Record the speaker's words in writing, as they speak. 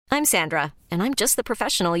I'm Sandra, and I'm just the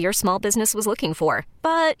professional your small business was looking for.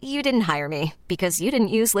 But you didn't hire me because you didn't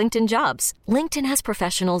use LinkedIn Jobs. LinkedIn has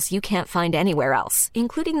professionals you can't find anywhere else,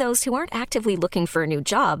 including those who aren't actively looking for a new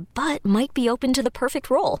job, but might be open to the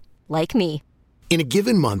perfect role, like me. In a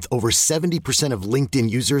given month, over 70% of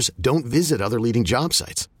LinkedIn users don't visit other leading job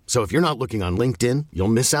sites. So if you're not looking on LinkedIn, you'll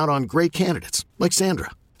miss out on great candidates like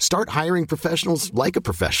Sandra. Start hiring professionals like a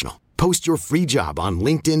professional. Post your free job on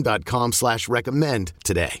linkedin.com/recommend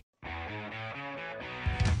today.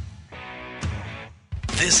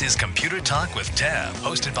 This is Computer Talk with Tab,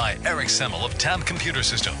 hosted by Eric Semmel of Tab Computer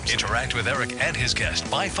Systems. Interact with Eric and his guest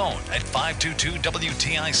by phone at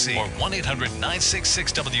 522-WTIC or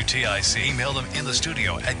 1-800-966-WTIC. Email them in the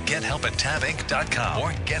studio at gethelp@tabinc.com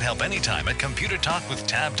or get help anytime at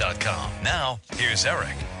computertalkwithtab.com. Now, here's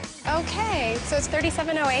Eric. Okay, so it's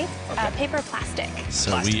 3708, paper plastic.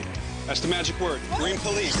 That's the magic word, green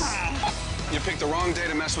police. You picked the wrong day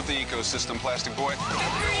to mess with the ecosystem, plastic boy.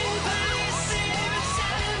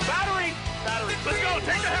 Battery! Let's go,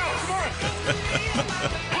 take the house, come on!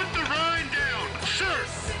 Put the rind down. Sir,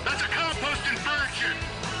 that's a composting virgin.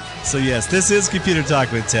 So yes, this is Computer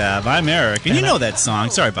Talk with Tab. I'm Eric, and you know that song.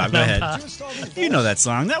 Sorry, Bob, go ahead. You know that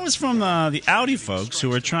song. That was from the Audi folks who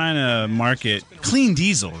were trying to market clean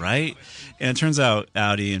diesel, right? And it turns out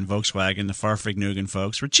Audi and Volkswagen, the Fahrvergnügen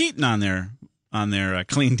folks, were cheating on their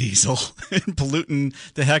clean diesel and polluting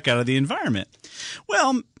the heck out of the environment.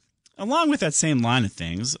 Well, along with that same line of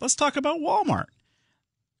things, let's talk about Walmart.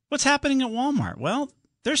 What's happening at Walmart? Well,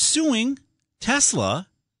 they're suing Tesla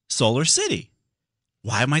Solar City.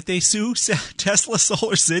 Why might they sue Tesla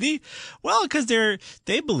Solar City? Well, because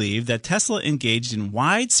they believe that Tesla engaged in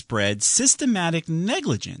widespread systematic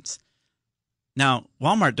negligence. Now,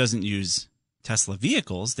 Walmart doesn't use Tesla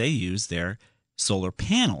vehicles. They use their solar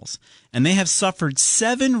panels. And they have suffered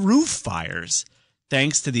 7 roof fires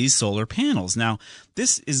thanks to these solar panels. Now,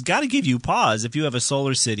 this has got to give you pause if you have a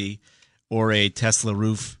Solar City or a Tesla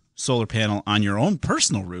roof solar panel on your own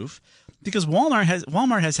personal roof, because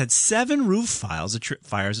Walmart has had 7 roof fires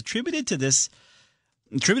attributed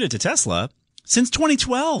to Tesla since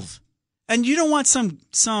 2012. And you don't want some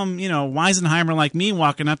Weisenheimer like me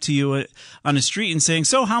walking up to you on the street and saying,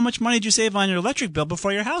 "So, how much money did you save on your electric bill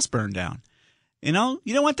before your house burned down?" You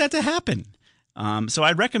don't want that to happen. So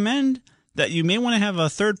I'd recommend that you may want to have a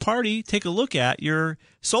third party take a look at your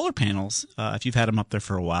solar panels if you've had them up there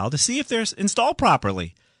for a while to see if they're installed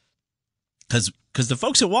properly. Because the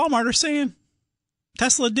folks at Walmart are saying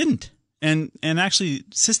Tesla didn't and actually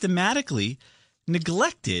systematically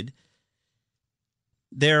neglected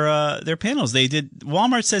their panels.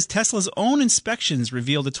 Walmart says Tesla's own inspections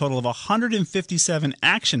revealed a total of 157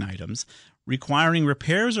 action items requiring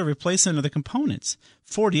repairs or replacement of the components,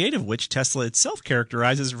 48 of which Tesla itself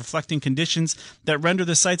characterizes as reflecting conditions that render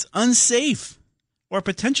the sites unsafe or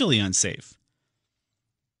potentially unsafe.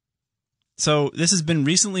 So this has been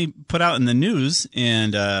recently put out in the news,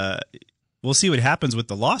 and we'll see what happens with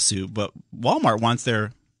the lawsuit, but Walmart wants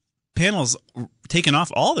their panels taken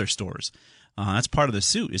off all their stores. That's part of the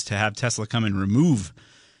suit, is to have Tesla come and remove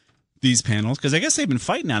these panels, because I guess they've been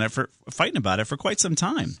fighting about it for quite some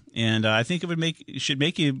time, and I think it should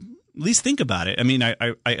make you at least think about it. I mean,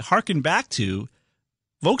 I hearken back to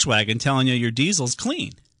Volkswagen telling you your diesel's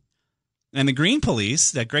clean, and the Green Police,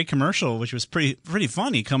 that great commercial, which was pretty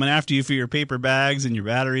funny, coming after you for your paper bags and your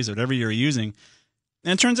batteries or whatever you're using,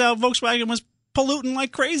 and it turns out Volkswagen was polluting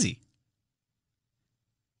like crazy.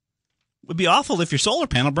 It would be awful if your solar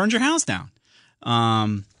panel burned your house down.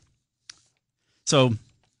 So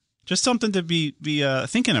just something to be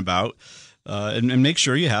thinking about, and make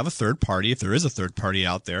sure you have a third party, if there is a third party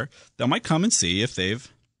out there, that might come and see if they've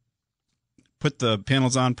put the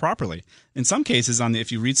panels on properly. In some cases,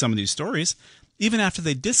 if you read some of these stories, even after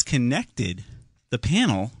they disconnected the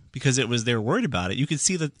panel because they were worried about it, you could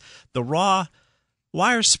see the raw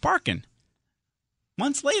wires sparking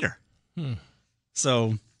months later.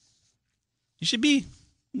 So you should be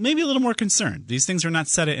maybe a little more concerned. These things are not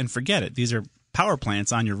set it and forget it. These are power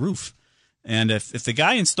plants on your roof. And if the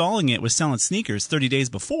guy installing it was selling sneakers 30 days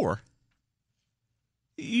before,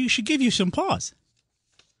 you should give you some pause.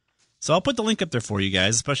 So I'll put the link up there for you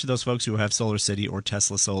guys, especially those folks who have Solar City or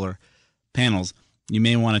Tesla solar panels. You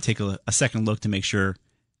may want to take a second look to make sure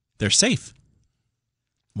they're safe.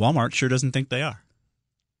 Walmart sure doesn't think they are.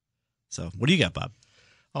 So what do you got, Bob?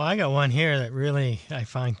 Oh, I got one here that really I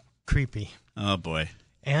find creepy. Oh, boy.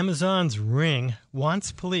 Amazon's Ring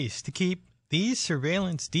wants police to keep these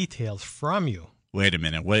surveillance details from you. Wait a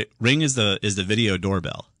minute. Ring is the video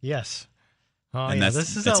doorbell. Yes. Oh, and yeah.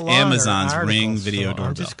 That's Amazon's article, Ring video doorbell.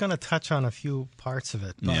 I'm just going to touch on a few parts of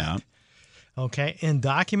it. But, yeah. Okay. In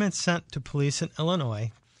documents sent to police in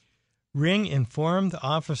Illinois, Ring informed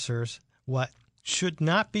officers what should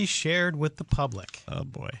not be shared with the public. Oh,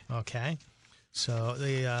 boy. Okay. So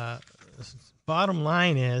the bottom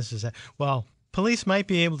line is that, well, police might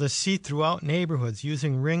be able to see throughout neighborhoods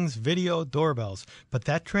using Ring's video doorbells, but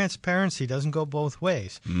that transparency doesn't go both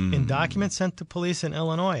ways. In documents sent to police in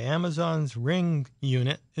Illinois, Amazon's Ring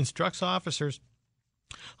unit instructs officers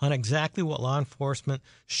on exactly what law enforcement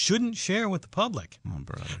shouldn't share with the public. Oh,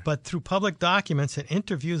 brother. But through public documents and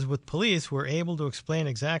interviews with police, we're able to explain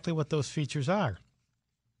exactly what those features are.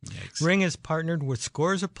 Yikes. Ring has partnered with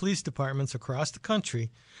scores of police departments across the country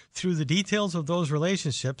through the details of those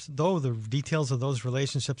relationships, though the details of those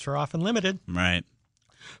relationships are often limited. Right.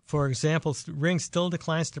 For example, Ring still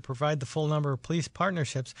declines to provide the full number of police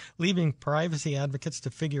partnerships, leaving privacy advocates to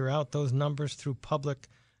figure out those numbers through public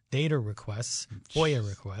data requests, FOIA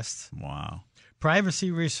requests. Wow.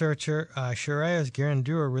 Privacy researcher Shreyas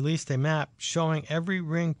Garandura released a map showing every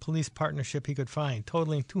Ring police partnership he could find,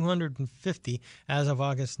 totaling 250 as of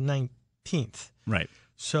August 19th. Right.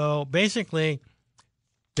 So basically,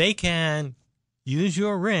 they can use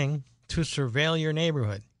your Ring to surveil your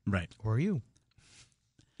neighborhood. Right. Or you.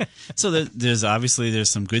 So there's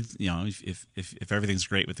some good, if everything's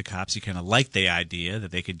great with the cops, you kind of like the idea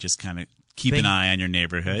that they could just kind of keep an eye on your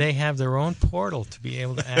neighborhood. They have their own portal to be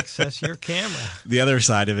able to access your camera. The other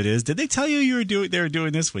side of it is, did they tell you they were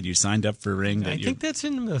doing this when you signed up for Ring? I think that's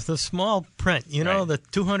in the small print. You know, the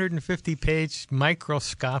 250-page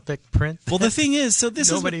microscopic print. Well, the thing is, so this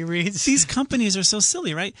nobody reads. These companies are so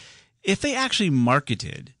silly, right? If they actually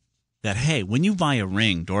marketed that, hey, when you buy a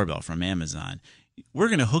Ring doorbell from Amazon, we're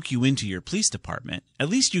going to hook you into your police department. At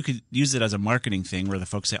least you could use it as a marketing thing where the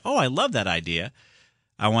folks say, oh, I love that idea.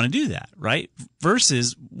 I want to do that, right?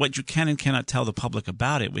 Versus what you can and cannot tell the public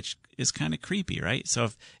about it, which is kind of creepy, right? So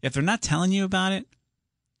if they're not telling you about it,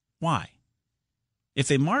 why? If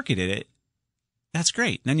they marketed it, that's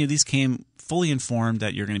great. Then you at least came fully informed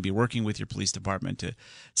that you're going to be working with your police department to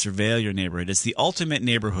surveil your neighborhood. It's the ultimate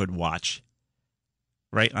neighborhood watch,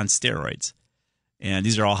 right, on steroids. And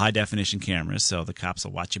these are all high-definition cameras, so the cops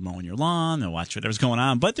will watch you mowing your lawn, they'll watch whatever's going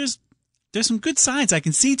on. But there's some good signs I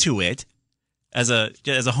can see to it as a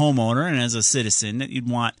homeowner and as a citizen that you'd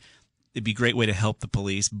want. It'd be a great way to help the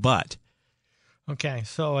police, but... Okay,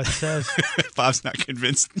 so it says... Bob's not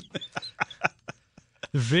convinced.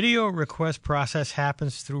 The video request process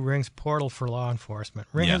happens through Ring's portal for law enforcement.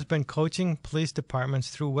 Ring has been coaching police departments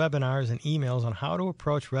through webinars and emails on how to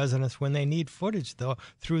approach residents when they need footage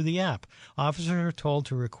through the app. Officers are told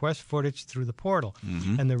to request footage through the portal,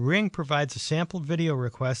 and the Ring provides a sample video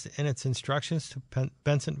request in its instructions to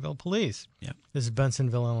Bensenville Police. Yep. This is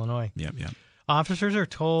Bensenville, Illinois. Yep. Officers are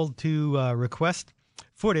told to request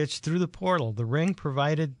footage through the portal. The Ring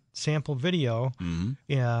provided sample video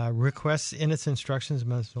requests in its instructions to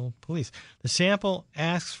Bensenville Police. The sample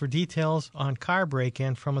asks for details on car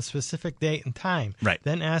break-in from a specific date and time. Right.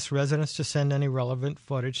 Then asks residents to send any relevant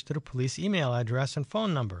footage to the police email address and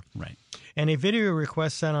phone number. Right. And a video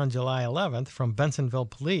request sent on July 11th from Bensenville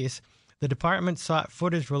Police, the department sought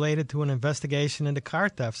footage related to an investigation into car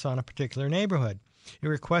thefts on a particular neighborhood. It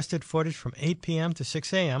requested footage from 8 p.m. to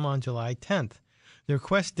 6 a.m. on July 10th. The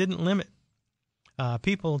request didn't limit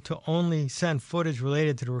people to only send footage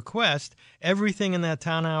related to the request. Everything in that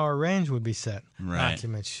 10-hour range would be set. Right.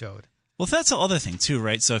 Documents showed. Well, that's the other thing too,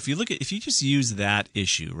 right? So if you just use that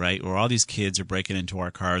issue, right, where all these kids are breaking into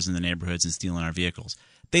our cars in the neighborhoods and stealing our vehicles,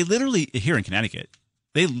 they literally, here in Connecticut,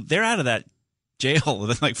 they're out of that jail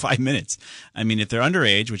within like 5 minutes. I mean, if they're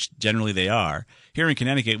underage, which generally they are, here in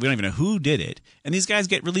Connecticut, we don't even know who did it, and these guys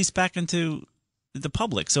get released back into the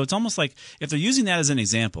public. So it's almost like if they're using that as an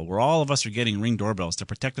example where all of us are getting Ring doorbells to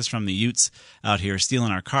protect us from the Utes out here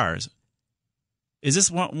stealing our cars, is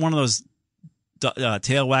this one of those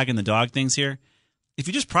tail wagging the dog things here? If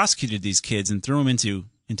you just prosecuted these kids and threw them into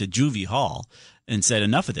juvie hall and said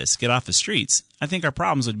enough of this, get off the streets, I think our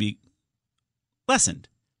problems would be lessened.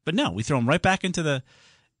 But no, we throw them right back into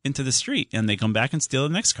the street and they come back and steal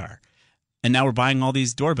the next car. And now we're buying all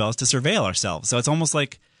these doorbells to surveil ourselves. So it's almost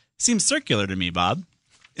like seems circular to me, Bob.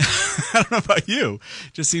 I don't know about you.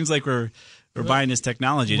 It just seems like we're buying this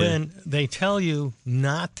technology. When they tell you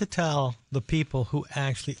not to tell the people who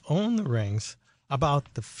actually own the Rings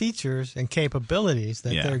about the features and capabilities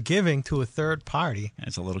that they're giving to a third party.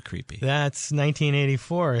 It's a little creepy. That's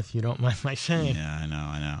 1984, if you don't mind my saying. Yeah, I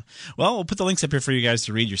know. Well, we'll put the links up here for you guys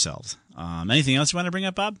to read yourselves. Anything else you want to bring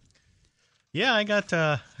up, Bob? Yeah, I got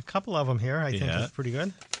a couple of them here. I think that's pretty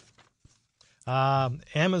good.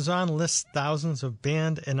 Amazon lists thousands of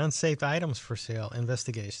banned and unsafe items for sale.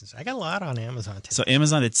 Investigations. I got a lot on Amazon today. So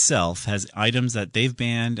Amazon itself has items that they've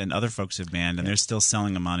banned and other folks have banned, and they're still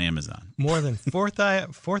selling them on Amazon. More than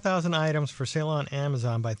 4,000 items for sale on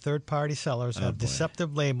Amazon by third-party sellers have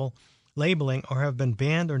deceptive labeling or have been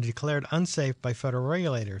banned or declared unsafe by federal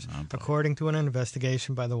regulators, according to an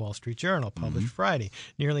investigation by the Wall Street Journal published Friday.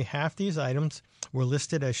 Nearly half these items were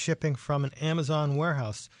listed as shipping from an Amazon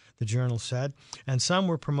warehouse, the Journal said, and some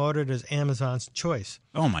were promoted as Amazon's choice.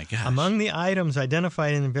 Oh, my gosh. Among the items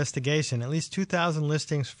identified in the investigation, at least 2,000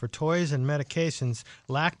 listings for toys and medications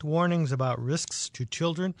lacked warnings about risks to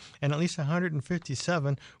children, and at least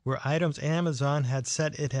 157 were items Amazon had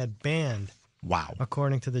said it had banned. Wow.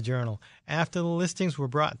 According to the Journal. After the listings were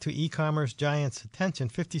brought to e-commerce giants' attention,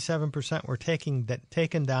 57% were taken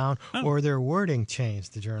down or their wording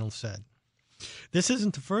changed, the Journal said. This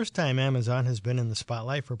isn't the first time Amazon has been in the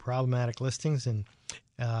spotlight for problematic listings. In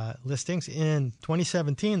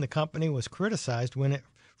 2017, the company was criticized when its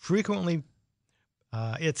frequently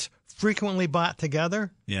bought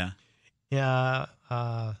together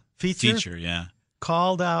feature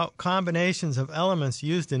called out combinations of elements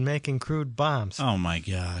used in making crude bombs. Oh, my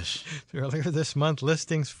gosh. Earlier this month,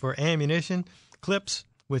 listings for ammunition, clips,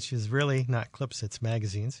 which is really not clips, it's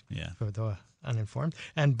magazines for the uninformed,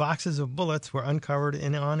 and boxes of bullets were uncovered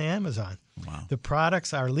on Amazon. Wow. The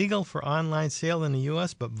products are legal for online sale in the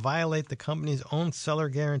U.S., but violate the company's own seller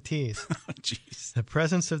guarantees. Oh, jeez. The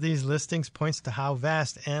presence of these listings points to how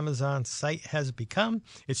vast Amazon's site has become.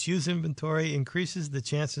 Its used inventory increases the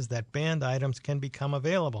chances that banned items can become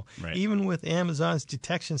available, even with Amazon's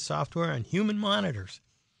detection software and human monitors.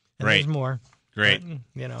 And there's more. Great.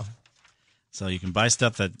 But, so you can buy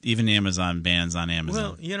stuff that even Amazon bans on Amazon.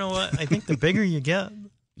 Well, you know what? I think the bigger you get,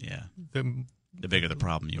 the bigger the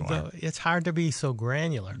problem you are. It's hard to be so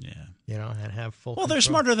granular. And have full. Well, control. they're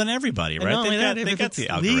smarter than everybody, right? They got the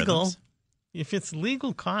algorithms. Legal, if it's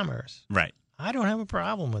legal commerce, right? I don't have a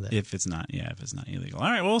problem with it. If it's not illegal.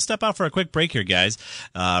 All right, well, we'll step out for a quick break here, guys.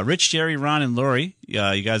 Rich, Jerry, Ron, and Lori,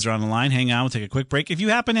 you guys are on the line. Hang on, we'll take a quick break. If you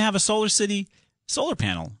happen to have a Solar City solar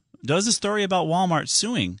panel, does the story about Walmart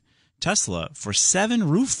suing Tesla for 7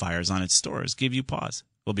 roof fires on its stores give you pause?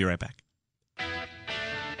 We'll be right back.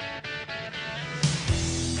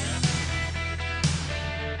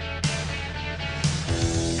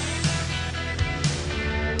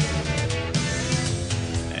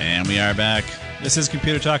 And we are back. This is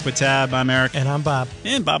Computer Talk with Tab. I'm Eric. And I'm Bob.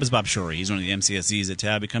 And Bob is Bob Shorey. He's one of the MCSEs at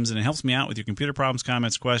Tab. He comes in and helps me out with your computer problems,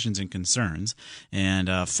 comments, questions, and concerns. And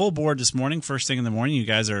full board this morning, first thing in the morning. You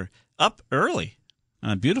guys are up early on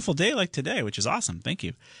a beautiful day like today, which is awesome. Thank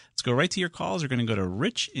you. Let's go right to your calls. We're going to go to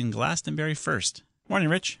Rich in Glastonbury first. Morning,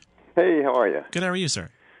 Rich. Hey, how are you? Good. How are you, sir?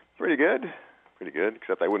 Pretty good. Pretty good,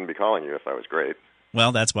 except I wouldn't be calling you if I was great.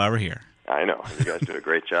 Well, that's why we're here. I know. You guys do a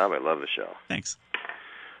great job. I love the show. Thanks.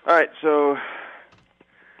 All right, so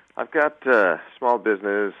I've got small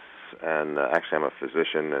business, and actually I'm a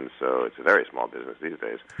physician, and so it's a very small business these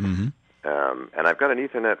days. Mm-hmm. And I've got an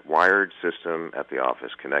Ethernet wired system at the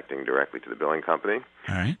office connecting directly to the billing company.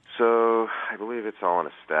 All right. So I believe it's all on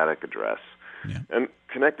a static address. Yeah. And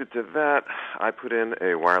connected to that, I put in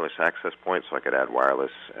a wireless access point so I could add wireless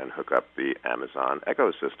and hook up the Amazon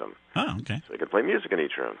Echo system. Oh, okay. So I could play music in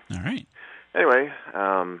each room. All right. Anyway,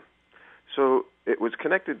 so it was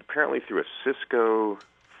connected apparently through a Cisco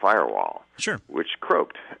firewall, which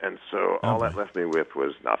croaked. And so all that left me with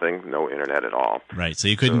was nothing, no internet at all. Right. So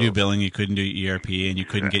you couldn't do billing, you couldn't do ERP, and you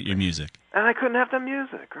couldn't get your music. And I couldn't have the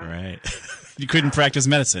music. Right. You couldn't practice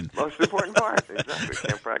medicine. Most important part. Exactly.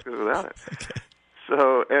 Can't practice without it. Okay.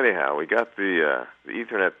 So anyhow, we got the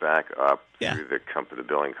Ethernet back up through the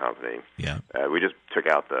billing company. Yeah. We just took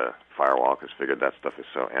out the firewall because figured that stuff is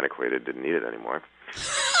so antiquated, didn't need it anymore.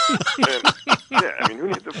 And, I mean, who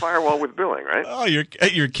needs a firewall with billing, right? Oh, you're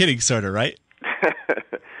kidding, sort of, right?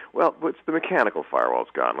 Well, it's the mechanical firewall's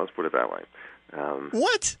gone. Let's put it that way.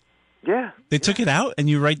 What? Yeah. They took it out, and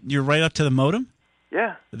you're right up to the modem?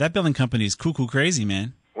 Yeah. That billing company is cuckoo crazy,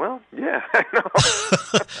 man. Well, yeah, I know.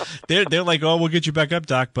 they're like, oh, we'll get you back up,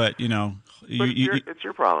 Doc, but it's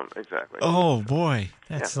your problem, exactly. Oh boy,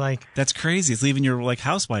 that's crazy. It's leaving your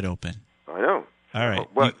house wide open. I know. All right.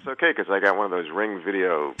 Well, it's okay because I got one of those Ring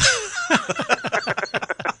video.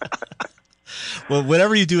 Well,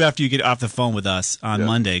 whatever you do after you get off the phone with us on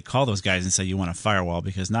Monday, call those guys and say you want a firewall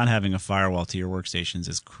because not having a firewall to your workstations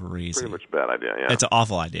is crazy. Pretty much a bad idea, yeah. It's an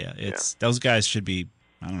awful idea. Those guys should be,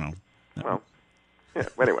 I don't know. Well, yeah,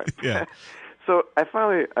 anyway. Yeah. So it's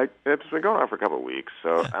been going on for a couple of weeks,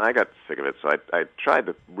 and I got sick of it, so I tried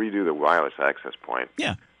to redo the wireless access point.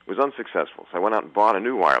 Yeah. was unsuccessful. So I went out and bought a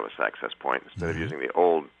new wireless access point instead of using the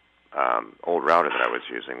old router that I was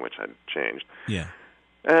using, which I'd changed. Yeah.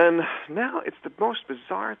 And now it's the most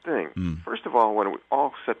bizarre thing. First of all, when it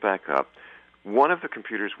all set back up, one of the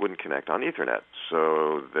computers wouldn't connect on Ethernet.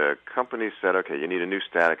 So the company said, okay, you need a new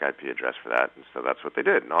static IP address for that. And so that's what they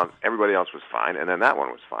did. And everybody else was fine, and then that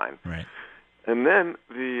one was fine. Right. And then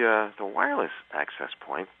the wireless access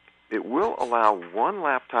point, it will allow one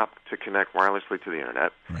laptop to connect wirelessly to the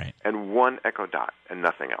Internet and one Echo Dot and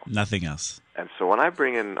nothing else. Nothing else. And so when I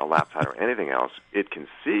bring in a laptop or anything else, it can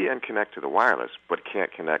see and connect to the wireless, but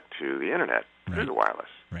can't connect to the Internet through the wireless.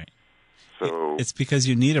 Right. So it's because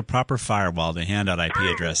you need a proper firewall to hand out IP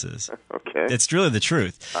addresses. Okay. It's really the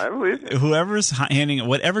truth. I believe it.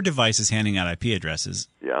 Whatever device is handing out IP addresses,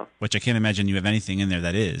 which I can't imagine you have anything in there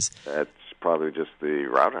that is. That's probably just the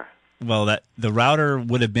router. Well, the router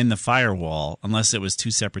would have been the firewall unless it was two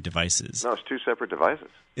separate devices. No, it's two separate devices.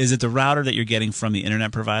 Is it the router that you're getting from the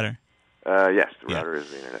Internet provider? Yes, the router is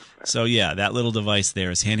the Internet provider. So, that little device there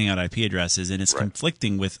is handing out IP addresses, and it's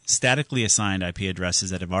conflicting with statically assigned IP addresses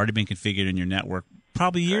that have already been configured in your network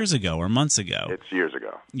probably years ago or months ago. It's years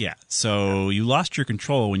ago. Yeah, so you lost your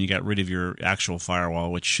control when you got rid of your actual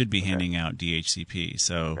firewall, which should be handing out DHCP.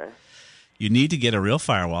 So you need to get a real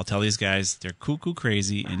firewall. Tell these guys they're cuckoo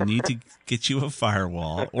crazy and need to get you a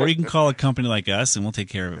firewall. Or you can call a company like us, and we'll take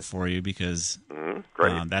care of it for you because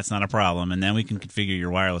that's not a problem. And then we can configure your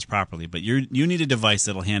wireless properly. But you need a device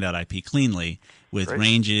that'll hand out IP cleanly with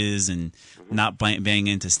ranges and not bang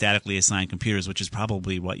into statically assigned computers, which is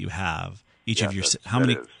probably what you have. Each of your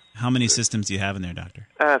how many systems do you have in there, Doctor?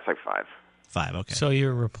 It's like 5. 5, okay. So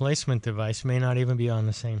your replacement device may not even be on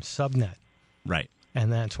the same subnet. Right. And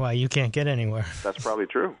that's why you can't get anywhere. That's probably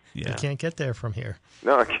true. You can't get there from here.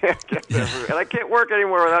 No, I can't get there. And I can't work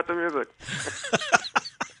anymore without the music.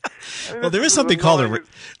 Well, there is something called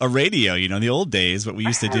a radio. You know, in the old days, what we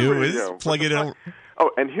used to do is plug it in.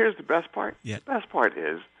 Oh, and here's the best part. Yeah. The best part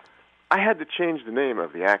is I had to change the name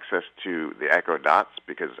of the access to the Echo Dots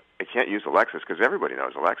because I can't use Alexis because everybody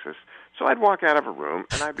knows Alexis. So I'd walk out of a room,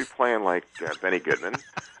 and I'd be playing like Benny Goodman.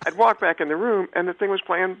 I'd walk back in the room, and the thing was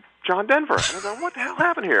playing John Denver. And I go, what the hell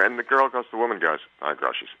happened here? And the woman goes,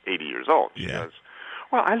 she's 80 years old. She goes,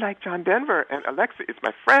 well, I like John Denver, and Alexa is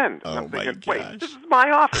my friend. And I'm thinking, wait, this is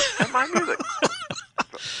my office and my music.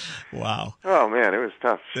 Wow. Oh, man, it was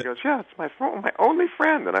tough. She goes, it's my only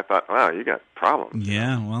friend. And I thought, wow, you got problems.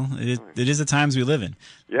 Yeah, well, it is the times we live in.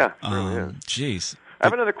 Yeah, it really is. Jeez. I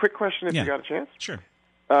have another quick question if you got a chance. Sure.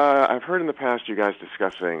 I've heard in the past you guys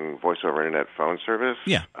discussing voice over internet phone service.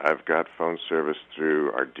 Yeah. I've got phone service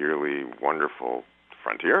through our dearly wonderful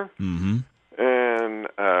Frontier. Mm-hmm. And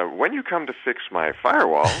when you come to fix my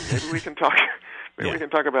firewall, maybe we can talk. We can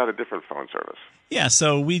talk about a different phone service. Yeah.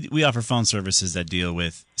 So we offer phone services that deal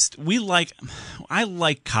with. I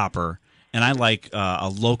like copper. And I like a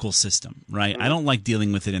local system, right? I don't like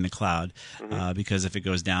dealing with it in the cloud because if it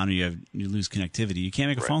goes down or you lose connectivity, you can't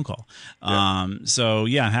make a phone call. So,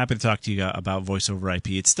 I'm happy to talk to you about voice over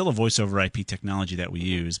IP. It's still a voice over IP technology that we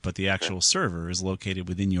use, but the actual server is located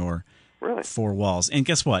within your four walls. And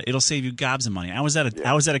guess what? It'll save you gobs of money. I was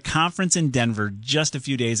at a conference in Denver just a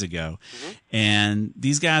few days ago, and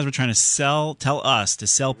these guys were trying to tell us to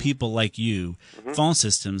sell people like you phone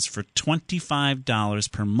systems for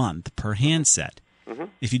 $25 per month per handset.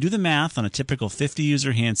 If you do the math on a typical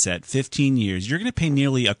 50-user handset, 15 years, you're going to pay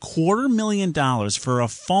nearly $250,000 for a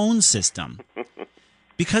phone system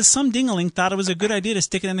because some ding-a-ling thought it was a good idea to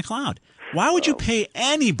stick it in the cloud. Why would you pay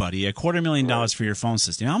anybody $250,000 for your phone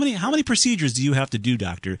system? How many procedures do you have to do,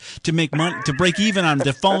 Doctor, to make money to break even on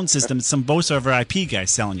the phone system that some voice over IP guy's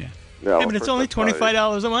selling you? No, but it's only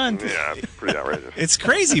 $25 a month. Yeah, it's pretty outrageous. It's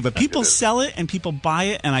crazy, but people sell it and people buy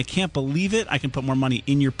it, and I can't believe it. I can put more money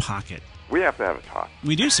in your pocket. We have to have a talk.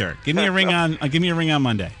 We do, sir. Give me a ring on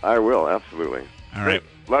Monday. I will, absolutely. All right.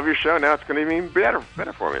 Love your show. Now it's going to be even better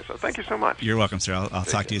for me. So thank you so much. You're welcome, sir. I'll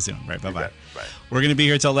talk to you soon. Right. Bye-bye. Bye. We're going to be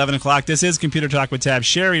here till 11 o'clock. This is Computer Talk with Tab.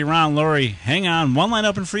 Sherry, Ron, Lori, hang on. One line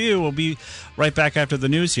open for you. We'll be right back after the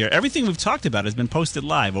news here. Everything we've talked about has been posted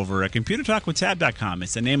live over at ComputerTalkWithTab.com.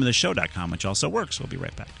 It's the name of the show.com, which also works. We'll be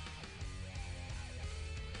right back.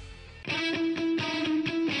 And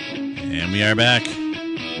we are back.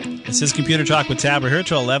 This is Computer Talk with Tab. We're here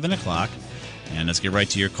till 11 o'clock. And let's get right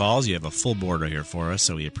to your calls. You have a full board right here for us,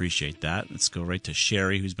 so we appreciate that. Let's go right to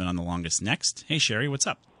Sherry, who's been on the longest next. Hey, Sherry, what's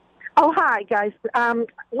up? Oh, hi, guys.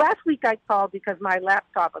 Last week I called because my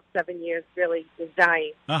laptop of 7 years really is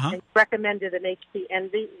dying. And recommended an HP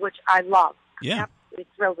Envy, which I love. Yeah. I'm absolutely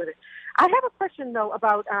thrilled with it. I have a question, though,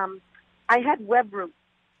 about I had WebRoot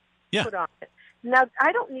put on it. Now,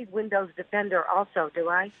 I don't need Windows Defender also, do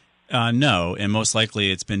I? No, and most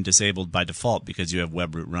likely it's been disabled by default because you have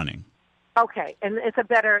WebRoot running. Okay, and it's a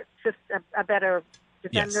better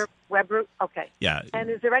Defender Yes. WebRoot? Okay. Yeah. And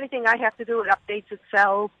is there anything I have to do? It updates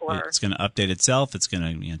itself? Or It's going to update itself. It's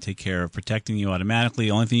going to take care of protecting you automatically.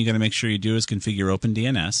 The only thing you got to make sure you do is configure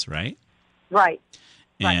OpenDNS, right? Right.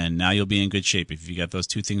 And now you'll be in good shape. If you got those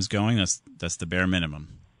two things going, that's the bare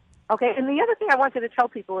minimum. Okay, and the other thing I wanted to tell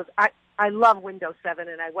people is I love Windows 7,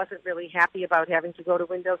 and I wasn't really happy about having to go to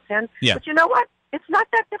Windows 10. Yeah. But you know what? It's not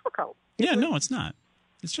that difficult. Yeah, no, it's not.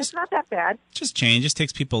 It's not that bad. Just change. It just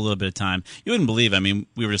takes people a little bit of time. You wouldn't believe. I mean,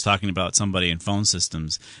 we were just talking about somebody in phone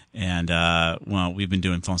systems, and we've been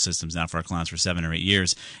doing phone systems now for our clients for 7 or 8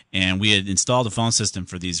 years, and we had installed a phone system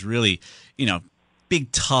for these really,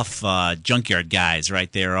 big, tough junkyard guys,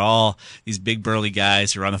 right? They're all these big, burly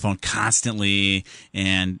guys who are on the phone constantly,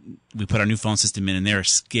 and we put our new phone system in, and they're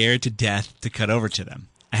scared to death to cut over to them.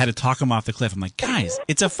 I had to talk them off the cliff. I'm like, guys,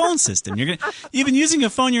 it's a phone system. You've been using a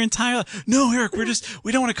phone your entire life. No, Eric,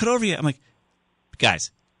 we don't want to cut over you. I'm like,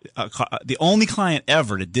 guys, the only client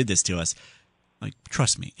ever that did this to us, like,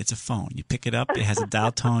 trust me, it's a phone. You pick it up, it has a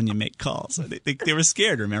dial tone, you make calls. They were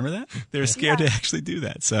scared. Remember that? They were scared to actually do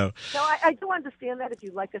that. So no, I do understand that if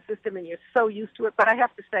you like a system and you're so used to it, but I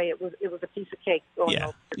have to say it was a piece of cake.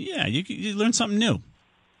 Yeah, you learn something new.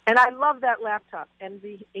 And I love that laptop,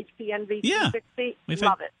 HP Envy 360.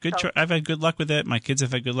 Love it. I've had good luck with it. My kids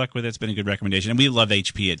have had good luck with it. It's been a good recommendation. And we love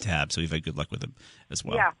HP at Tab, so we've had good luck with them as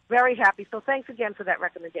well. Yeah, very happy. So thanks again for that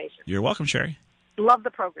recommendation. You're welcome, Sherry. Love the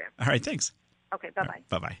program. All right, thanks. Okay, bye-bye. Right,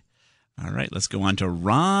 bye-bye. All right, let's go on to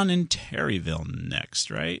Ron in Terryville next,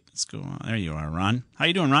 right? Let's go on. There you are, Ron. How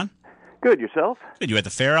you doing, Ron? Good, yourself? Good. You at the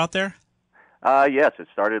fair out there? Yes, it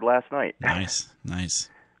started last night. Nice.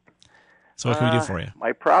 So what can we do for you?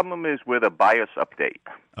 My problem is with a BIOS update.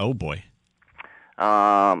 Oh, boy.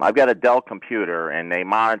 I've got a Dell computer, and they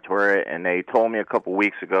monitor it, and they told me a couple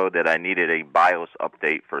weeks ago that I needed a BIOS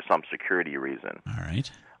update for some security reason. All right.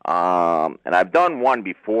 And I've done one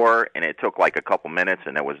before, and it took like a couple minutes,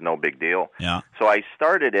 and it was no big deal. Yeah. So I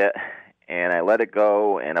started it, and I let it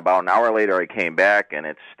go, and about an hour later I came back, and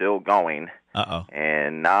it's still going. Uh-oh.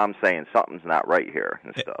 And now I'm saying something's not right here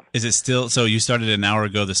and stuff. Is it still? So you started an hour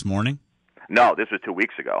ago this morning? No, this was 2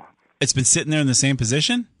 weeks ago. It's been sitting there in the same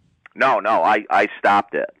position? No, I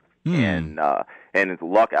stopped it. And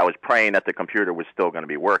look, I was praying that the computer was still going to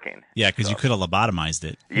be working. Yeah, because you could have lobotomized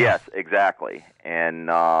it. Yes, exactly. And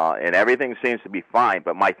everything seems to be fine.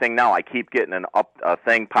 But my thing now, I keep getting a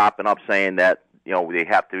thing popping up saying that they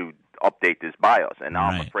have to update this BIOS, and now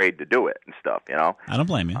I'm afraid to do it and stuff. I don't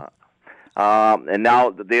blame you. And now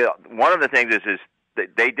one of the things is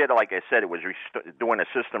they did, like I said, it was doing a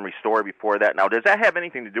system restore before that. Now, does that have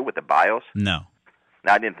anything to do with the BIOS? No.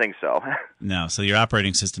 No, I didn't think so. No, so your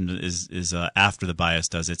operating system is after the BIOS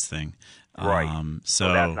does its thing. Right.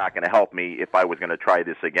 So that's not going to help me if I was going to try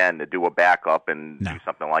this again to do a backup and do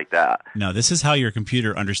something like that. No, this is how your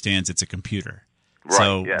computer understands it's a computer. Right,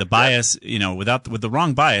 so yes, the BIOS, with the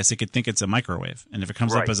wrong BIOS, it could think it's a microwave, and if it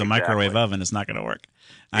comes up as a microwave oven, it's not going to work.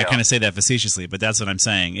 I kind of say that facetiously, but that's what I'm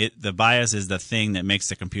saying. The BIOS is the thing that makes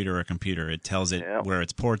the computer a computer. It tells it where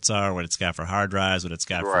its ports are, what it's got for hard drives, what it's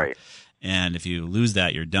got for, and if you lose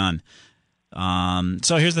that, you're done.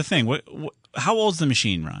 So here's the thing: how old's the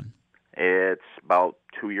machine, Ron? It's about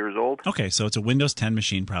 2 years old. Okay, so it's a Windows 10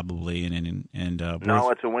 machine probably, no,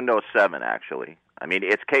 it's a Windows 7 actually. I mean,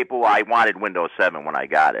 it's capable. I wanted Windows 7 when I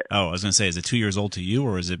got it. Oh, I was going to say, is it 2 years old to you,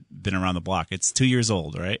 or has it been around the block? It's 2 years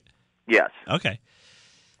old, right? Yes. Okay.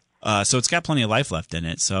 So it's got plenty of life left in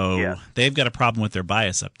it. So they've got a problem with their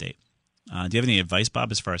BIOS update. Do you have any advice,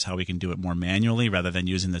 Bob, as far as how we can do it more manually rather than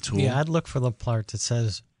using the tool? Yeah, I'd look for the part that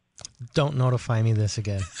says, "Don't notify me this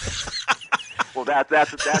again." Well, that's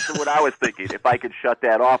what I was thinking. If I could shut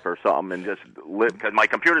that off or something and just live, because my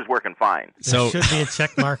computer's working fine. There should be a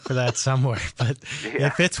check mark for that somewhere. But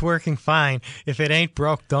if it's working fine, if it ain't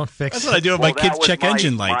broke, don't fix it. That's what I do with my kids' check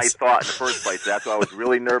engine lights. My thought in the first place. That's why I was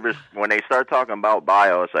really nervous when they started talking about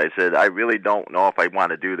BIOS. I said, I really don't know if I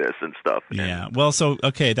want to do this and stuff. Yeah. Well,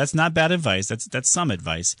 okay, that's not bad advice. That's some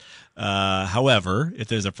advice. However, if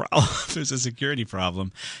there's a problem, if there's a security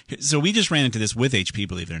problem, so we just ran into this with HP,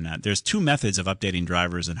 believe it or not. There's two methods of updating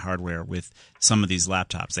drivers and hardware with some of these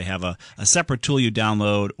laptops. They have a separate tool you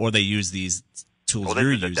download, or they use these tools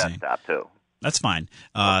you're using. Desktop too. That's fine.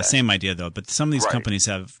 Same idea though, but some of these companies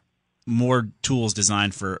have more tools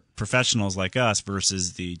designed for professionals like us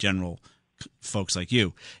versus the general folks like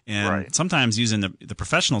you. And sometimes using the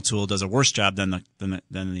professional tool does a worse job than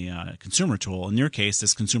the consumer tool. In your case,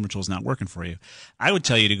 this consumer tool is not working for you. I would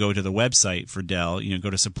tell you to go to the website for Dell. Go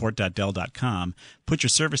to support.dell.com, put your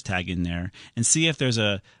service tag in there, and see if there's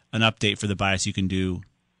an update for the BIOS you can do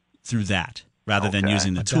through that rather than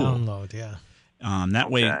using the tool. Download, yeah.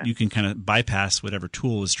 That way you can kind of bypass whatever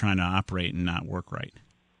tool is trying to operate and not work right.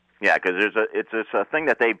 Yeah, because it's a thing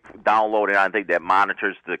that they downloaded, I think, that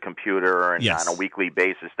monitors the computer, and on a weekly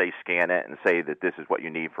basis they scan it and say that this is what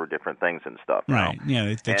you need for different things and stuff. Right.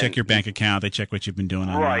 Yeah, they check your bank account. They check what you've been doing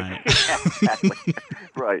online. Right. Exactly.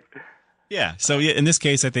 Right. Yeah. So in this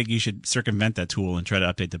case, I think you should circumvent that tool and try to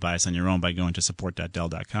update the BIOS on your own by going to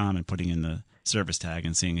support.dell.com and putting in the service tag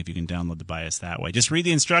and seeing if you can download the BIOS that way. Just read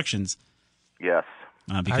the instructions. Yes.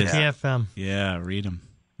 Because, RTFM. Yeah, read them.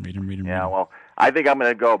 Yeah, well, I think I'm going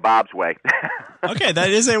to go Bob's way. Okay, that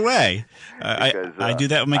is a way. I do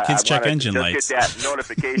that when my kids check engine lights. Get that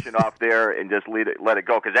notification off there and just let it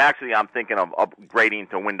go. Because actually, I'm thinking of upgrading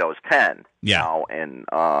to Windows 10. Yeah. Now, and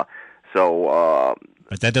so.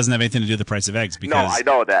 But that doesn't have anything to do with the price of eggs. Because... No, I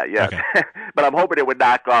know that. Yes, okay. But I'm hoping it would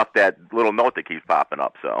knock off that little note that keeps popping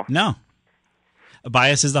up. So. No. A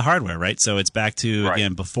BIOS is the hardware, right? So it's back to,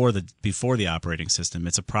 again, before the operating system.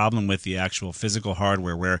 It's a problem with the actual physical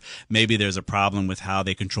hardware where maybe there's a problem with how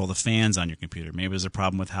they control the fans on your computer. Maybe there's a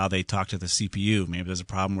problem with how they talk to the CPU. Maybe there's a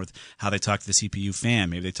problem with how they talk to the CPU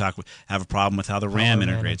fan. Maybe they have a problem with how the RAM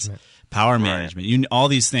integrates. Power management. All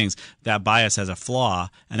these things. That BIOS has a flaw,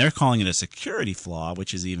 and they're calling it a security flaw,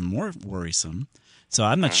 which is even more worrisome. So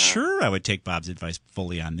I'm not sure I would take Bob's advice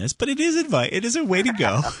fully on this, but it is advice. It is a way to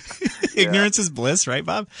go. Ignorance is bliss, right,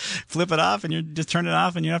 Bob? Flip it off and you just turn it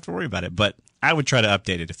off and you don't have to worry about it. But I would try to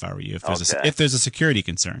update it if I were you, if there's a security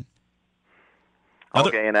concern.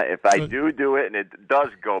 Okay, and if I do it and it does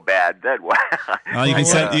go bad, then what? Well, you can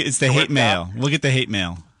send it's the hate mail. We'll get the hate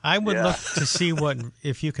mail. I would look to see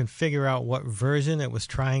if you can figure out what version it was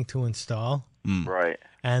trying to install. Right.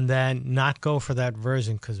 And then not go for that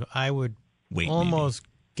version, because I would almost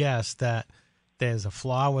guess that there's a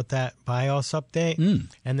flaw with that BIOS update,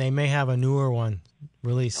 and they may have a newer one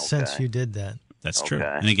released since you did that. That's true.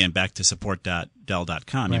 And again, back to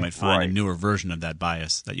support.dell.com, you might find a newer version of that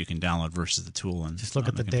BIOS that you can download versus the tool. And just look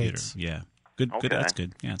at the dates. Yeah. Good. That's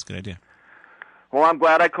good. Yeah, that's a good idea. Well, I'm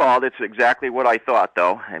glad I called. It's exactly what I thought,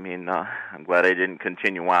 though. I mean, I'm glad I didn't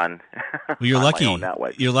continue on. Well, you're lucky. My own that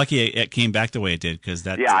way. You're lucky it came back the way it did, because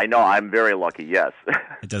that. Yeah, I know. I'm very lucky. Yes.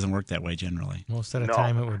 It doesn't work that way generally. Most of the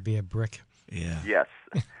time, it would be a brick. Yeah. Yes,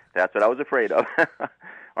 that's what I was afraid of. All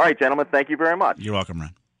right, gentlemen. Thank you very much. You're welcome,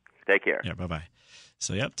 Ron. Take care. Yeah. Bye.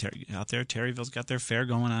 So, out there, Terryville's got their fair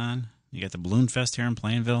going on. You got the Balloon Fest here in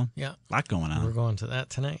Plainville. Yeah. A lot going on. We're going to that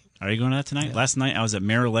tonight. Are you going to that tonight? Yeah. Last night I was at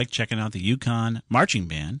Mirror Lake checking out the Yukon Marching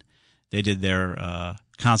Band. They did their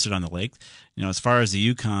concert on the lake. As far as the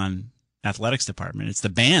Yukon athletics department, it's the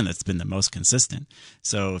band that's been the most consistent.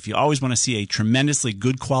 So if you always want to see a tremendously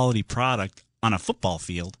good quality product on a football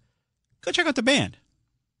field, go check out the band.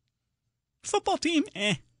 Football team,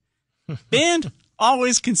 Band,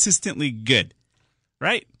 always consistently good.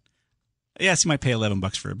 Right? Yes, you might pay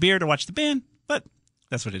 $11 for a beer to watch the band, but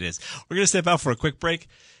that's what it is. We're going to step out for a quick break.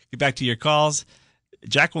 Get back to your calls.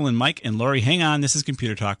 Jacqueline, Mike, and Lori, hang on. This is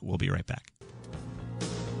Computer Talk. We'll be right back.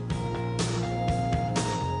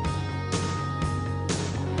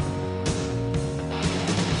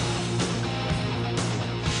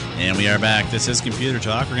 And we are back. This is Computer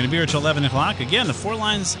Talk. We're going to be here till 11 o'clock. Again, the four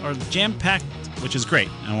lines are jam-packed, which is great.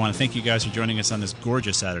 I want to thank you guys for joining us on this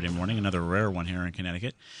gorgeous Saturday morning, another rare one here in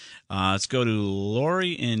Connecticut. Let's go to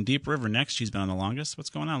Lori in Deep River next. She's been on the longest. What's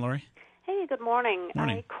going on, Lori? Hey, good morning.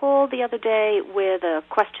 Morning. I called the other day with a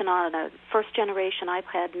question on a first-generation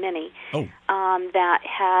iPad mini that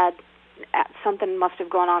had something must have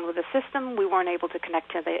gone on with the system. We weren't able to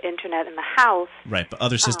connect to the Internet in the house. Right, but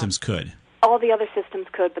other systems could. All the other systems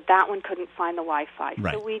could, but that one couldn't find the Wi-Fi.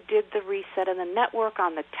 Right. So we did the reset of the network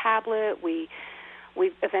on the tablet. We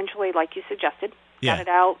eventually, like you suggested, got it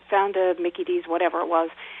out, found a Mickey D's, whatever it was,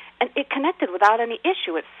 and it connected without any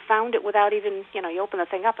issue. It found it without even, you open the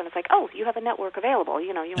thing up, and it's like, oh, you have a network available. And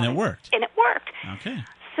it worked. And it worked. Okay.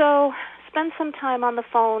 So spend some time on the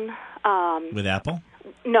phone. With Apple?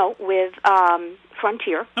 No, with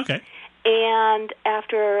Frontier. Okay. And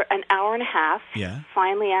after an hour and a half, yeah,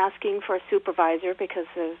 finally asking for a supervisor because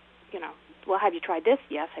of, well, have you tried this?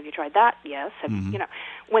 Yes. Have you tried that? Yes.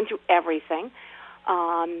 Went through everything.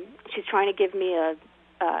 She's trying to give me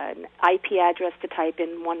an IP address to type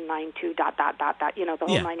in 192 ... the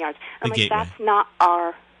whole 9 yards. I'm like, that's not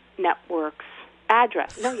our network's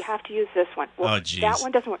address. No, you have to use this one. Well, that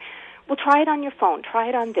one doesn't work. Well, try it on your phone. Try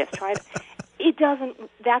it on this. Try it. It doesn't.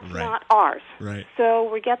 That's Right. not ours. Right. So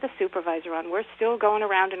we get the supervisor on. We're still going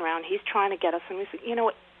around and around. He's trying to get us, and we say, you know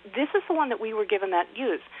what? This is the one that we were given that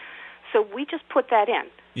use. So we just put that in.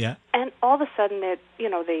 Yeah. And all of a sudden,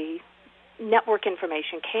 the network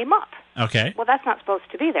information came up. Okay. Well, that's not supposed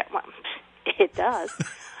to be there. Well, it does.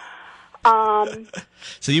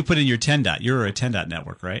 So you put in your 10 dot. You were a 10 dot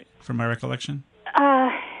network, right? From my recollection.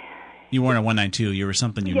 You weren't a 192. You were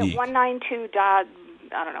something unique. Yeah, 192 dot.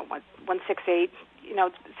 I don't know, 168.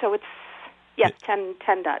 So it's 10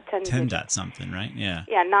 dot 10 dot something, right? Yeah.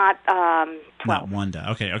 Yeah, not 12. Not 1 dot.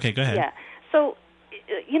 Okay, go ahead. Yeah. So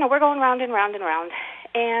we're going round and round and round,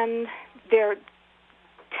 and they're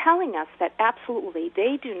telling us that absolutely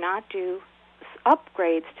they do not do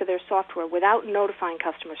upgrades to their software without notifying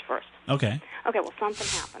customers first. Okay. Okay, well, something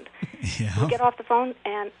happened. Yeah. We get off the phone,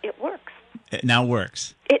 and it works. It now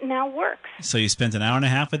works. It now works. So you spent an hour and a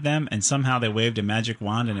half with them, and somehow they waved a magic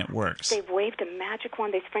wand, and it works. They've waved a magic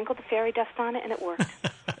wand. They sprinkled the fairy dust on it, and it worked.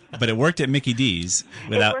 But it worked at Mickey D's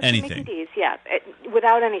without it worked anything. At Mickey D's, yeah,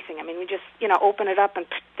 without anything. I mean, we just open it up, and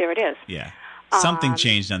there it is. Yeah. Something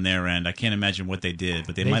changed on their end. I can't imagine what they did,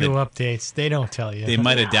 but they might do have updates. They don't tell you. They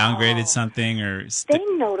might have downgraded something, or they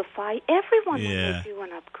notify everyone when Yeah. they do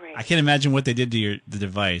an upgrade. I can't imagine what they did to the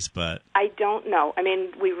device, but I don't know. I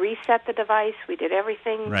mean, we reset the device. We did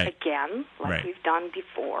everything Right. again, like Right. we've done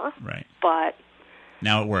before. Right. But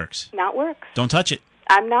now it works. now it works. Don't touch it.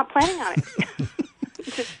 I'm not planning on it.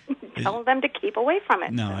 Just tell them to keep away from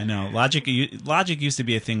it. No, I know. Logic used to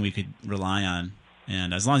be a thing we could rely on,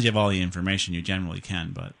 and as long as you have all the information, you generally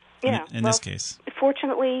can. But in this case,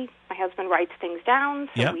 fortunately, my husband writes things down,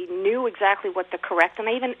 so Yep. we knew exactly what the correct. And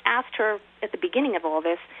I even asked her at the beginning of all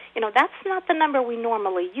this. That's not the number we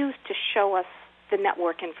normally use to show us the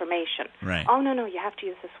network information. Right. Oh no, you have to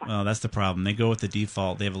use this one. well, that's the problem. They go with the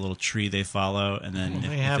default. They have a little tree they follow, and then They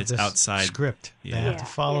if have it's this outside script. Yeah. They have to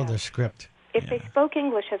follow their script. If they spoke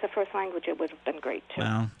English as a first language, it would have been great too.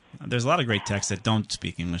 Well, there's a lot of great techs that don't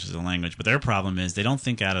speak English as a language, but their problem is they don't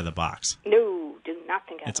think out of the box. No, do not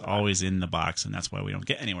think out It's of the always in the box, and that's why we don't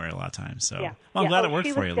get anywhere a lot of times. So, Yeah. well, I'm glad it worked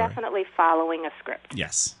she for was you, Lori. definitely following a script.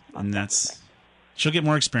 Yes, and she'll get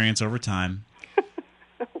more experience over time.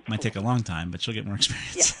 Might take a long time, but she'll get more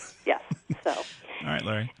experience. Yes. So, All right,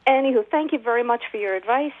 Lori. anywho, thank you very much for your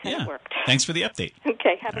advice, and Yeah. it worked. Thanks for the update.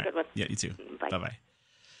 Okay, have All a right. good one. Yeah, you too. Bye. Bye-bye.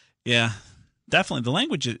 Yeah, definitely. The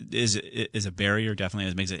language is a barrier.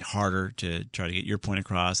 Definitely, it makes it harder to try to get your point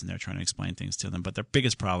across, and they're trying to explain things to them. But their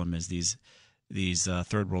biggest problem is these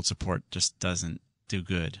third world support just doesn't do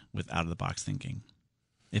good with out of the box thinking.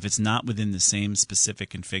 If it's not within the same specific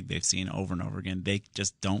config they've seen over and over again, they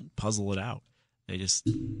just don't puzzle it out. They just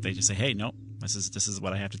say, "Hey, no, this is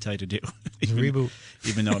what I have to tell you to do." Reboot,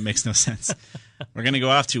 even though it makes no sense. We're going to go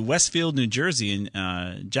off to Westfield, New Jersey,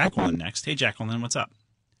 and Jacqueline next. Hey, Jacqueline, what's up?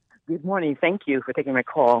 Good morning. Thank you for taking my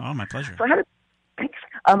call. Oh, my pleasure. So I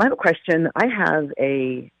have a question. I have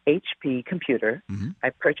a HP computer. Mm-hmm. I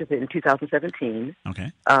purchased it in 2017.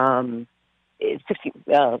 Okay. It's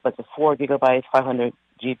 4 gigabytes, 500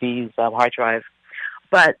 GBs hard drive.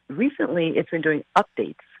 But recently, it's been doing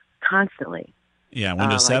updates constantly. Yeah,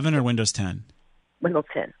 Windows 7 or Windows 10? Windows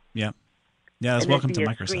 10. Yeah. Yeah, that's And welcome to there'd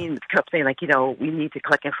be a Microsoft. screen that kept saying, we need to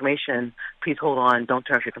collect information. Please hold on. Don't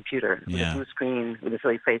turn off your computer. With Yeah. a blue screen with a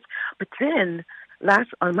silly face. But then,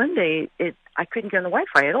 on Monday, I couldn't get on the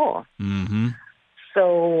Wi-Fi at all. Mm-hmm.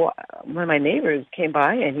 So one of my neighbors came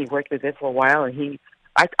by, and he worked with it for a while, and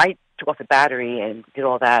I took off the battery and did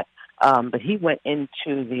all that. But he went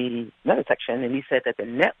into the another section, and he said that the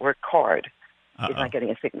network card is not getting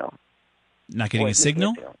a signal. Not getting a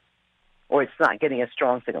signal? Or it's not getting a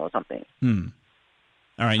strong signal or something.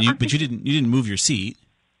 All right, but you didn't move your seat.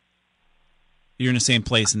 You're in the same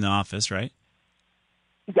place in the office, right?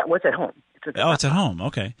 Yeah, well, it's at home. It's at home.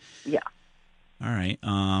 Okay. Yeah. All right.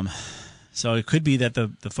 So it could be that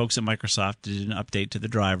the folks at Microsoft did an update to the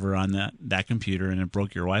driver on that computer, and it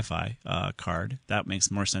broke your Wi-Fi card. That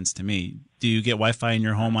makes more sense to me. Do you get Wi-Fi in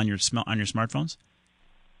your home on your smartphones?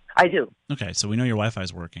 I do. Okay, so we know your Wi-Fi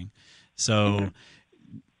is working. So,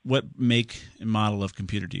 what make and model of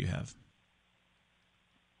computer do you have?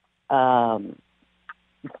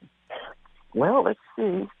 Well, let's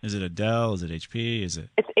see. Is it a Dell? Is it HP? Is it?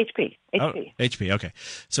 It's HP. Oh, HP. Okay.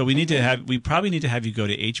 So we probably need to have you go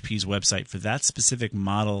to HP's website for that specific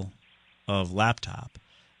model of laptop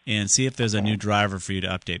and see if there's a new driver for you to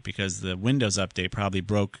update, because the Windows update probably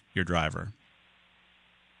broke your driver.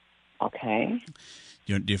 Okay.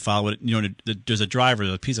 Do you follow it? There's a driver,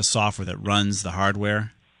 a piece of software that runs the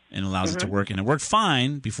hardware and allows it to work, and it worked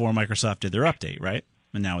fine before Microsoft did their update, right?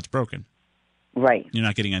 And now it's broken. Right. You're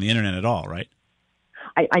not getting on the internet at all, right?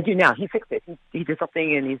 I do now. He fixed it. He did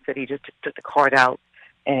something, and he said he just took the card out,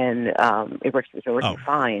 and it works. It's working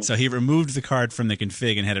fine. So he removed the card from the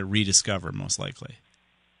config and had it rediscover, most likely.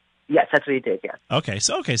 Yes, that's what he did. Yes. Okay.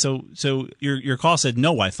 So your call said no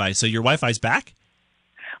Wi-Fi. So your Wi-Fi's back?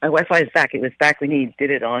 My Wi-Fi is back. It was back when he did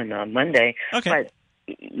it on Monday. Okay. But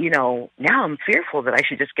now I'm fearful that I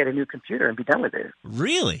should just get a new computer and be done with it.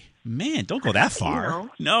 Really? Man, don't go that far.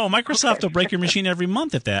 No, Microsoft will break your machine every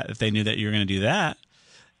month if they knew that you were going to do that.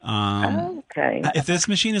 Okay. If this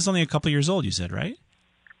machine is only a couple years old, you said, right?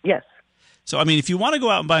 Yes. So, I mean, if you want to go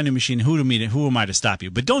out and buy a new machine, who am I to stop you?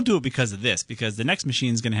 But don't do it because of this, because the next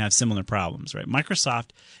machine is going to have similar problems, right? Microsoft,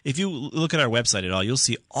 if you look at our website at all, you'll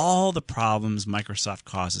see all the problems Microsoft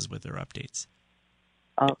causes with their updates.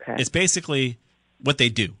 Okay. It's basically what they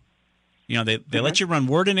do. They let you run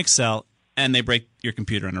Word and Excel, and they break your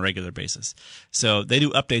computer on a regular basis. So they do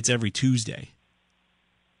updates every Tuesday.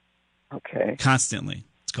 Okay. Constantly.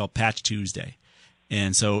 It's called Patch Tuesday.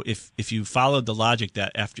 And so if you followed the logic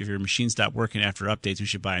that after your machine stopped working after updates, you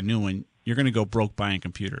should buy a new one, you're going to go broke buying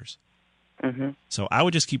computers. Mm-hmm. So I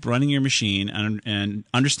would just keep running your machine and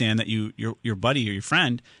understand that your buddy or your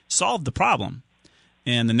friend solved the problem.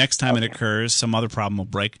 And the next time it occurs, some other problem will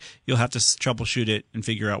break. You'll have to troubleshoot it and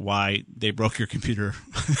figure out why they broke your computer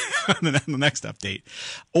on the next update.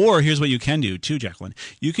 Or here's what you can do too, Jacqueline.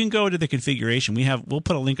 You can go to the configuration. We'll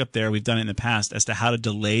put a link up there. We've done it in the past as to how to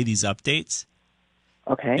delay these updates.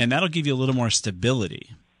 Okay. And that'll give you a little more stability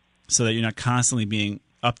so that you're not constantly being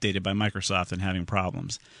updated by Microsoft and having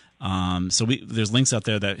problems. So there's links out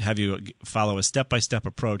there that have you follow a step-by-step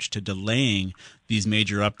approach to delaying these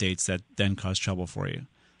major updates that then cause trouble for you.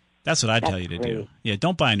 That's what I'd tell you to do. Yeah,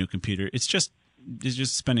 don't buy a new computer. It's just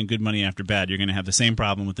spending good money after bad. You're going to have the same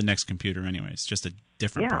problem with the next computer anyway. It's just a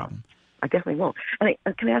different problem. I definitely won't. And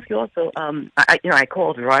can I ask you also? I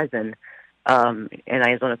called Verizon, and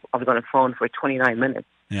I was on the phone for 29 minutes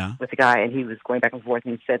with the guy, and he was going back and forth,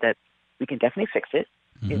 and he said that we can definitely fix it.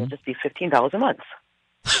 Mm-hmm. It'll just be $15 a month.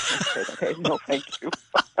 I said, okay, no, thank you.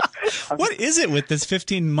 What is it with this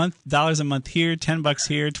 $15 a month here, $10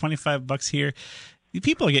 here, $25 here?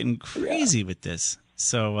 People are getting crazy with this.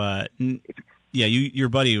 So, your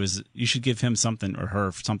buddy you should give him something or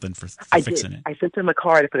her something for fixing it. I sent him a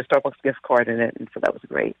card. I put a Starbucks gift card in it, and so that was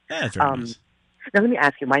great. Yeah, very nice. Now, let me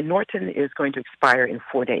ask you. My Norton is going to expire in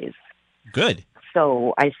 4 days. Good.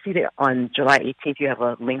 So I see that on July 18th you have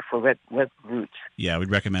a link for WebRoot. Yeah,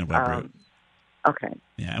 we'd recommend WebRoot. Okay.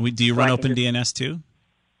 Yeah, and do you run OpenDNS too?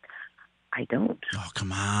 I don't. Oh,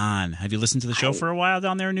 come on. Have you listened to the show for a while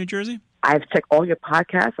down there in New Jersey? I've checked all your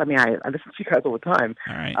podcasts. I mean, I listen to you guys all the time.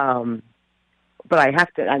 All right. But I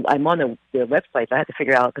have to. I'm on the website. So I have to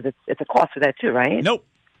figure out because it's a cost for that too, right? Nope.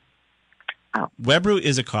 Oh. WebRoot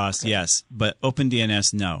is a cost, yes, but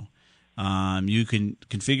OpenDNS, no. You can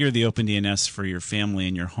configure the OpenDNS for your family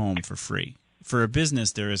and your home for free. For a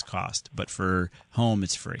business, there is cost, but for home,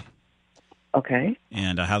 it's free. Okay.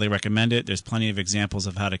 And I highly recommend it. There's plenty of examples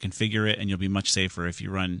of how to configure it, and you'll be much safer if you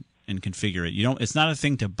run and configure it. It's not a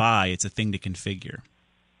thing to buy; it's a thing to configure.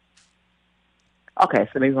 Okay,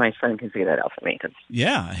 so maybe my son can figure that out for me.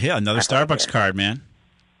 Yeah, another Starbucks card, man.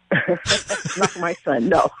 Not for my son.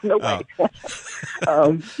 No way.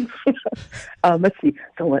 Let's see.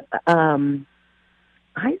 So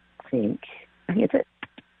I think it's it.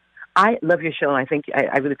 I love your show, and I think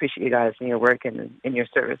I really appreciate you guys and your work and your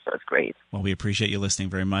service. So it's great. Well, we appreciate you listening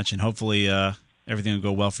very much, and hopefully everything will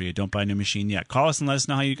go well for you. Don't buy a new machine yet. Call us and let us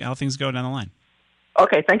know how things go down the line.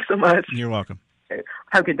 Okay, thanks so much. You're welcome. Okay.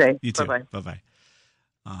 Have a good day. You too. Bye-bye. Bye-bye.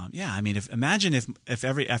 I mean, imagine if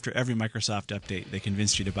after every Microsoft update they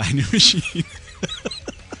convinced you to buy a new machine.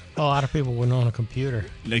 A lot of people wouldn't own a computer.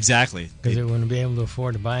 Exactly. Because they wouldn't be able to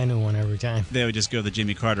afford to buy a new one every time. They would just go the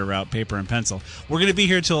Jimmy Carter route, paper and pencil. We're going to be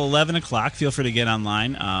here till 11 o'clock. Feel free to get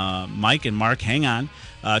online. Mike and Mark, hang on.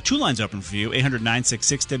 2 lines open for you,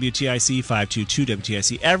 800-966-WTIC,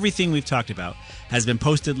 522-WTIC. Everything we've talked about has been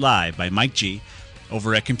posted live by Mike G.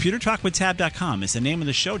 over at ComputerTalkWithTab.com. It's the name of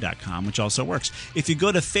the show.com, which also works. If you go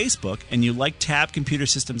to Facebook and you like Tab Computer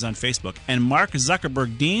Systems on Facebook, and Mark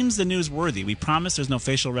Zuckerberg deems the news worthy, we promise there's no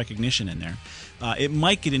facial recognition in there, it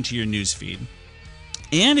might get into your news feed.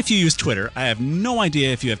 And if you use Twitter, I have no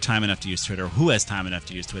idea if you have time enough to use Twitter or who has time enough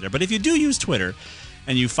to use Twitter, but if you do use Twitter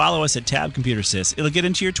and you follow us at Tab Computer Sys, it'll get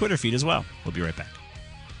into your Twitter feed as well. We'll be right back.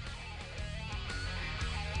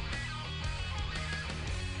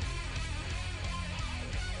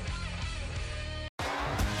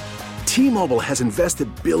 T-Mobile has invested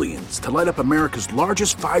billions to light up America's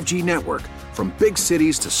largest 5G network, from big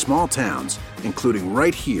cities to small towns, including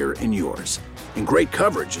right here in yours. And great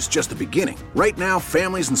coverage is just the beginning. Right now,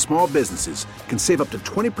 families and small businesses can save up to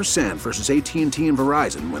 20% versus AT&T and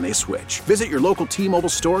Verizon when they switch. Visit your local T-Mobile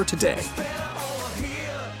store today.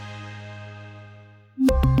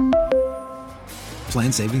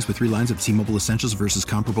 Plan savings with 3 lines of T-Mobile Essentials versus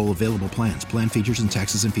comparable available plans. Plan features and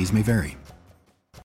taxes and fees may vary.